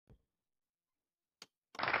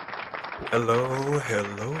Hello,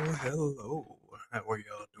 hello, hello. How are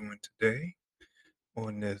y'all doing today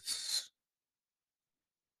on this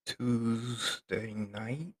Tuesday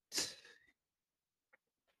night?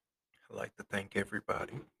 I'd like to thank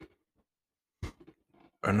everybody.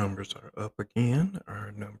 Our numbers are up again.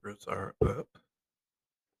 Our numbers are up.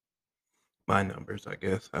 My numbers, I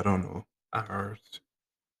guess. I don't know ours.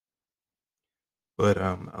 But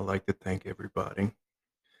I'd like to thank everybody.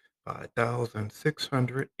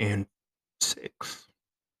 5,606.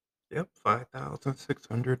 Yep,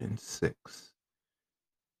 5,606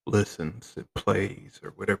 listens, it plays,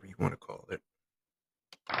 or whatever you want to call it.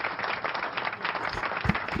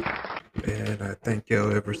 And I thank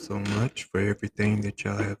y'all ever so much for everything that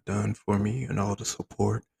y'all have done for me and all the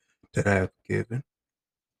support that I have given,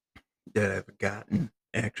 that I've gotten,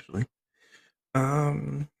 actually.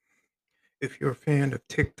 Um, if you're a fan of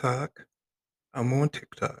TikTok, I'm on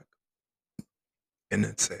TikTok, and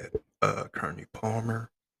it's at Kearney Palmer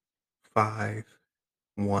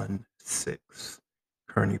 516.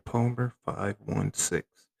 Kearney Palmer 516.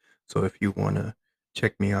 So if you want to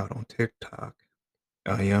check me out on TikTok,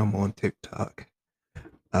 I am on TikTok.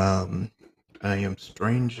 Um, I am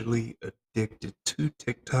strangely addicted to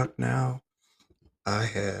TikTok now. I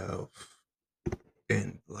have,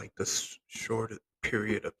 in like this short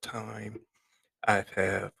period of time, I've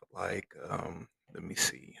have like, let me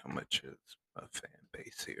see, how much is my fan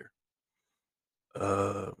base here?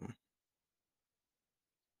 Um,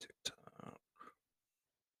 TikTok.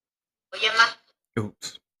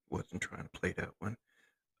 Oops, wasn't trying to play that one.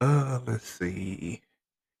 Let's see.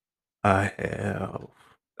 I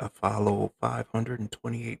follow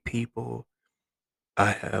 528 people.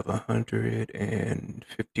 I have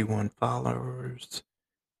 151 followers,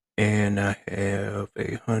 and I have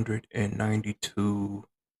 192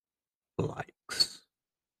 likes.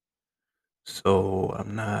 So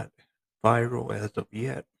I'm not viral as of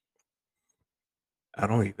yet. I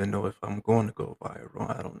don't even know if I'm going to go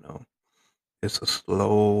viral. I don't know. It's a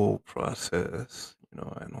slow process.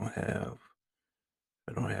 I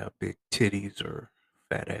don't have big titties or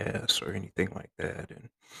fat ass or anything like that. And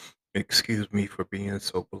excuse me for being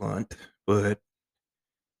so blunt, but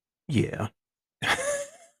yeah.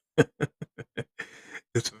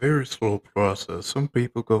 It's a very slow process. Some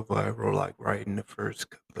people go viral like right in the first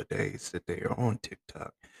couple of days that they are on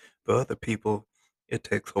TikTok. For other people, it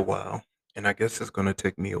takes a while. And I guess it's going to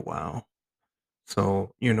take me a while.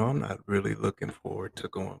 So, I'm not really looking forward to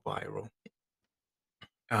going viral.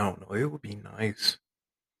 I don't know. It would be nice.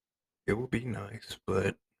 It would be nice.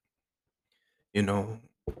 But, you know,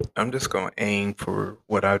 I'm just going to aim for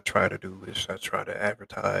what I try to do is I try to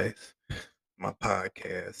advertise my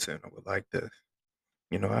podcast. And I would like to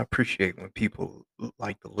I appreciate when people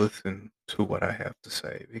like to listen to what I have to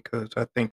say because I think